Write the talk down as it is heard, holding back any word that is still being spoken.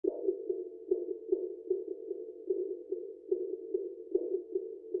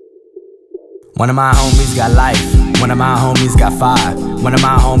One of my homies got life, one of my homies got 5. One of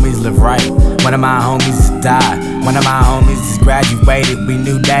my homies live right, one of my homies just died. One of my homies just graduated, we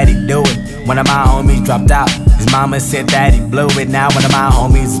knew that he'd do it. One of my homies dropped out, his mama said that he blew it. Now one of my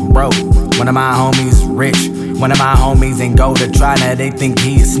homies is broke, one of my homies is rich. One of my homies ain't go to try, now they think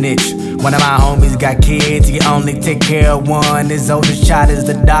he a snitch. One of my homies got kids, he only take care of one. His oldest child is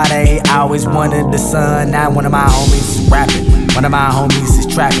the daughter, he always wanted the son. Now one of my homies is rapping, one of my homies is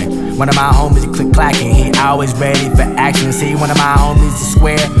trapping. One of my homies click clacking, he always ready for action. See, one of my homies is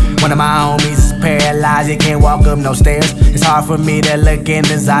square, one of my homies is paralyzed, he can't walk up no stairs. It's hard for me to look in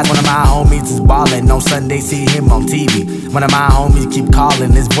his eyes. One of my homies is ballin', on Sunday see him on TV. One of my homies keep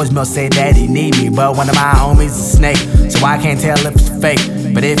calling, his voicemail say that he need me. But one of my homies is a snake, so I can't tell if it's fake.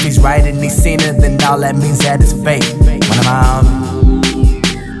 But if he's right and he's seen it, then all that means that it's fake. One of my homies.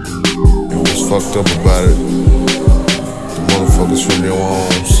 And what's fucked up about it, motherfuckers from your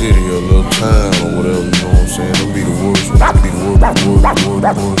own city or little town or whatever, you know what I'm saying? Them be the worst ones. One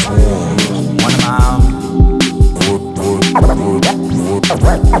of my homies.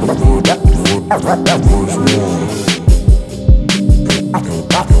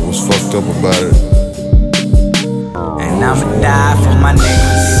 And what's fucked up about it? And I'ma die for my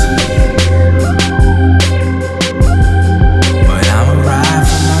niggas.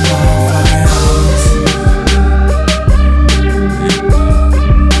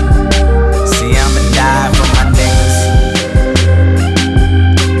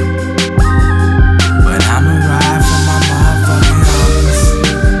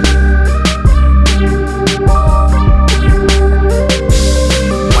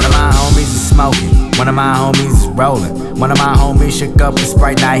 One of my homies is rolling. One of my homies shook up his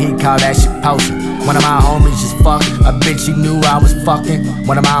Sprite, now he call that shit posting. One of my homies just fucked a bitch he knew I was fucking.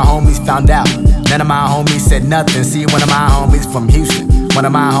 One of my homies found out, none of my homies said nothing. See, one of my homies from Houston, one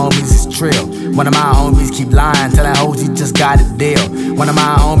of my homies is Trill. One of my homies keep lying, telling hoes he just got a deal. One of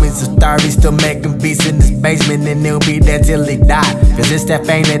my homies is 30, still making beats in his basement, and he'll be there till he die. Cause it's that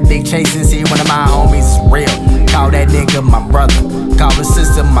fame that they chasing. See, one of my homies is real, call that nigga my brother. Call his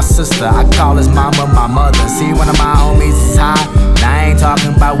sister my sister, I call his mama my mother. See, one of my homies is high, and I ain't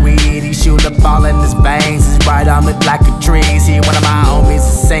talking about weed. He shoot up all in his veins, his right arm look like a tree. See, one of my homies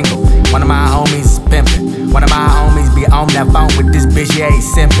is single, one of my homies is pimping. One of my homies be on that phone with this bitch, yeah, he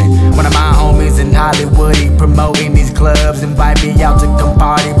simping. One of my homies in Hollywood, he promoting these clubs. Invite me out to come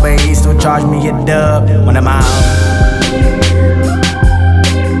party, but he still charge me a dub. One of my homies.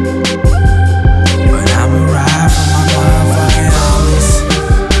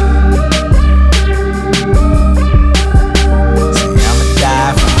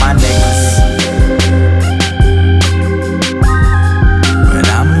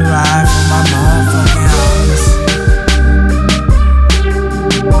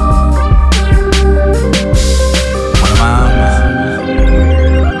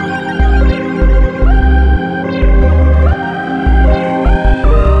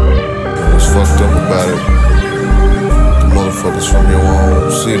 Fucked up about it, the motherfuckers from your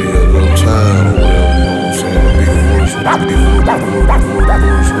own city or little town or whatever, you know what I'm saying? They be the worst ones.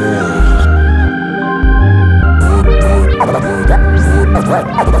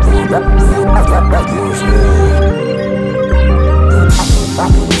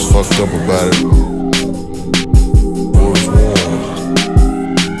 What's fucked up about it?